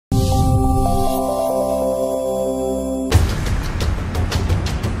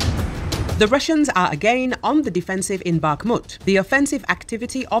The Russians are again on the defensive in Bakhmut. The offensive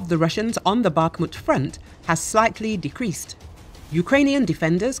activity of the Russians on the Bakhmut front has slightly decreased. Ukrainian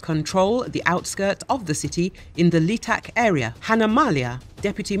defenders control the outskirts of the city in the Litak area. Hanna Malia,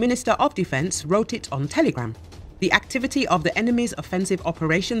 Deputy Minister of Defense, wrote it on Telegram. The activity of the enemy's offensive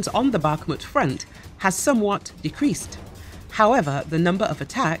operations on the Bakhmut front has somewhat decreased. However, the number of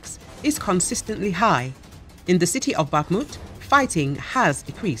attacks is consistently high. In the city of Bakhmut, fighting has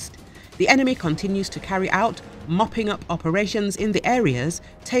decreased. The enemy continues to carry out mopping up operations in the areas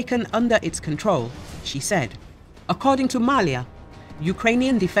taken under its control, she said. According to Malia,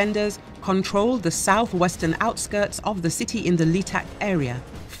 Ukrainian defenders control the southwestern outskirts of the city in the Litak area.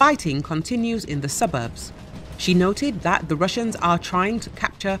 Fighting continues in the suburbs. She noted that the Russians are trying to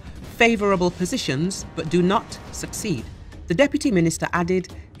capture favorable positions but do not succeed. The deputy minister added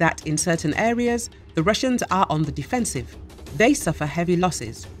that in certain areas, the Russians are on the defensive. They suffer heavy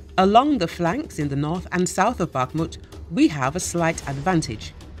losses. Along the flanks in the north and south of Bakhmut, we have a slight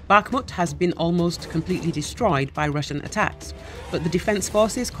advantage. Bakhmut has been almost completely destroyed by Russian attacks, but the defense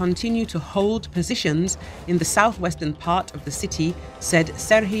forces continue to hold positions in the southwestern part of the city, said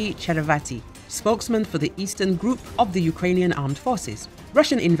Serhiy Cherevati, spokesman for the eastern group of the Ukrainian armed forces.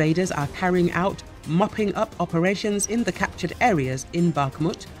 Russian invaders are carrying out mopping up operations in the captured areas in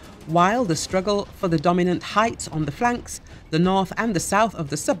Bakhmut, while the struggle for the dominant heights on the flanks, the north and the south of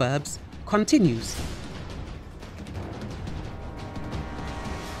the suburbs, continues.